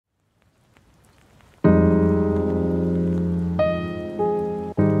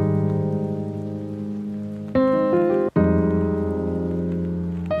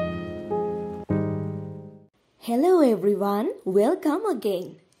everyone, welcome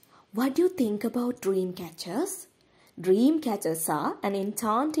again. What do you think about dream catchers? Dream catchers are an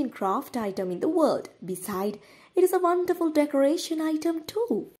enchanting craft item in the world. Besides, it is a wonderful decoration item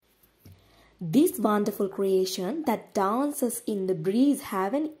too. This wonderful creation that dances in the breeze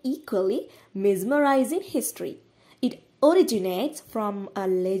have an equally mesmerizing history. It originates from a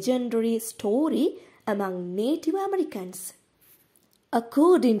legendary story among Native Americans.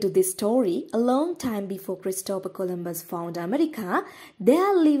 According to this story, a long time before Christopher Columbus found America,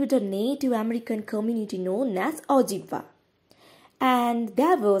 there lived a Native American community known as Ojibwa. And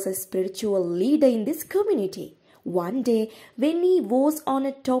there was a spiritual leader in this community. One day, when he was on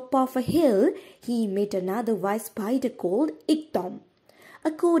the top of a hill, he met another white spider called Iktom.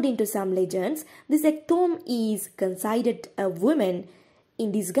 According to some legends, this Iktom is considered a woman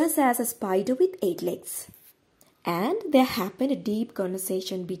in disguise as a spider with 8 legs. And there happened a deep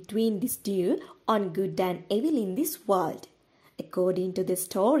conversation between these two on good and evil in this world. According to the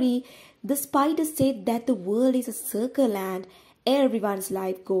story, the spider said that the world is a circle and everyone's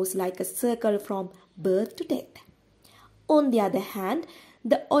life goes like a circle from birth to death. On the other hand,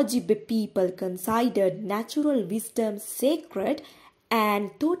 the Ojibwe people considered natural wisdom sacred and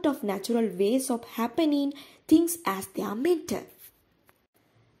thought of natural ways of happening things as they are meant.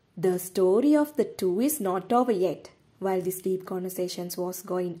 The story of the two is not over yet. While this deep conversation was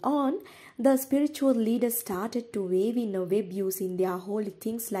going on, the spiritual leaders started to weave in a web using their holy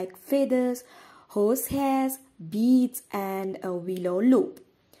things like feathers, horsehairs, beads and a willow loop.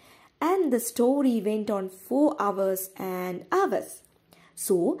 And the story went on for hours and hours.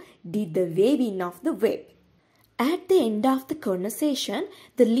 So did the weaving of the web. At the end of the conversation,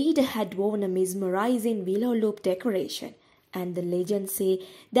 the leader had worn a mesmerizing willow loop decoration. And the legends say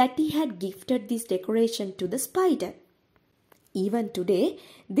that he had gifted this decoration to the spider. Even today,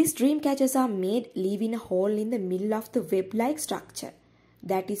 these dream catchers are made leaving a hole in the middle of the web-like structure.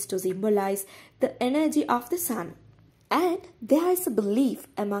 That is to symbolize the energy of the sun. And there is a belief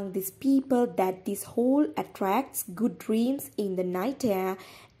among these people that this hole attracts good dreams in the night air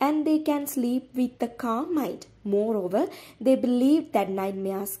and they can sleep with a calm mind. Moreover, they believe that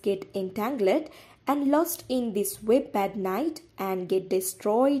nightmares get entangled and lost in this web at night and get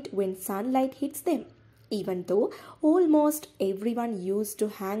destroyed when sunlight hits them. Even though almost everyone used to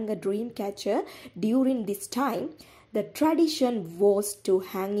hang a dream catcher during this time, the tradition was to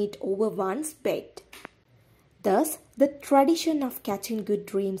hang it over one's bed. Thus, the tradition of catching good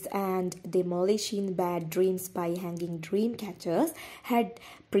dreams and demolishing bad dreams by hanging dream catchers had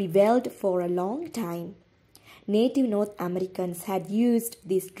prevailed for a long time. Native North Americans had used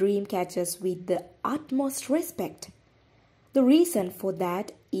these dream catchers with the utmost respect. The reason for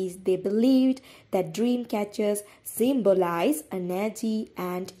that is they believed that dream catchers symbolize energy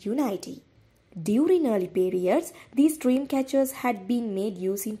and unity. During early periods, these dream catchers had been made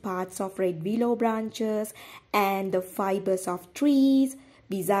using parts of red willow branches and the fibers of trees,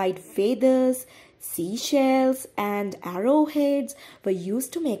 besides feathers, seashells and arrowheads were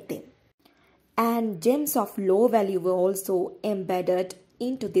used to make them. And gems of low value were also embedded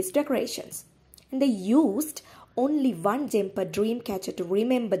into these decorations. And they used only one gem per dream catcher to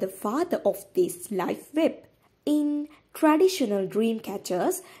remember the father of this life web. In traditional dream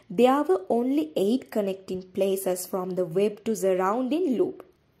catchers, there were only 8 connecting places from the web to surrounding loop.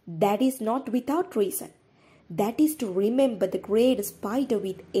 That is not without reason. That is to remember the great spider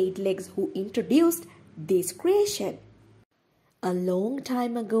with 8 legs who introduced this creation. A long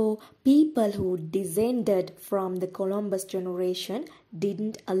time ago, people who descended from the Columbus generation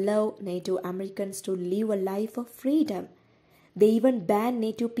didn't allow Native Americans to live a life of freedom. They even banned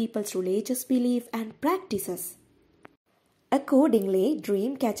Native people's religious beliefs and practices. Accordingly,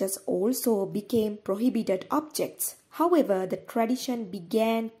 dream catchers also became prohibited objects. However, the tradition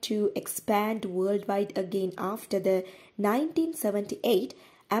began to expand worldwide again after the 1978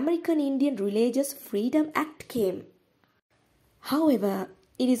 American Indian Religious Freedom Act came. However,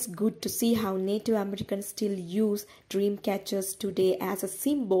 it is good to see how Native Americans still use dream catchers today as a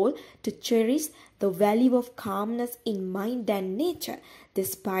symbol to cherish the value of calmness in mind and nature,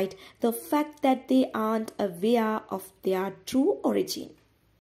 despite the fact that they aren't aware of their true origin.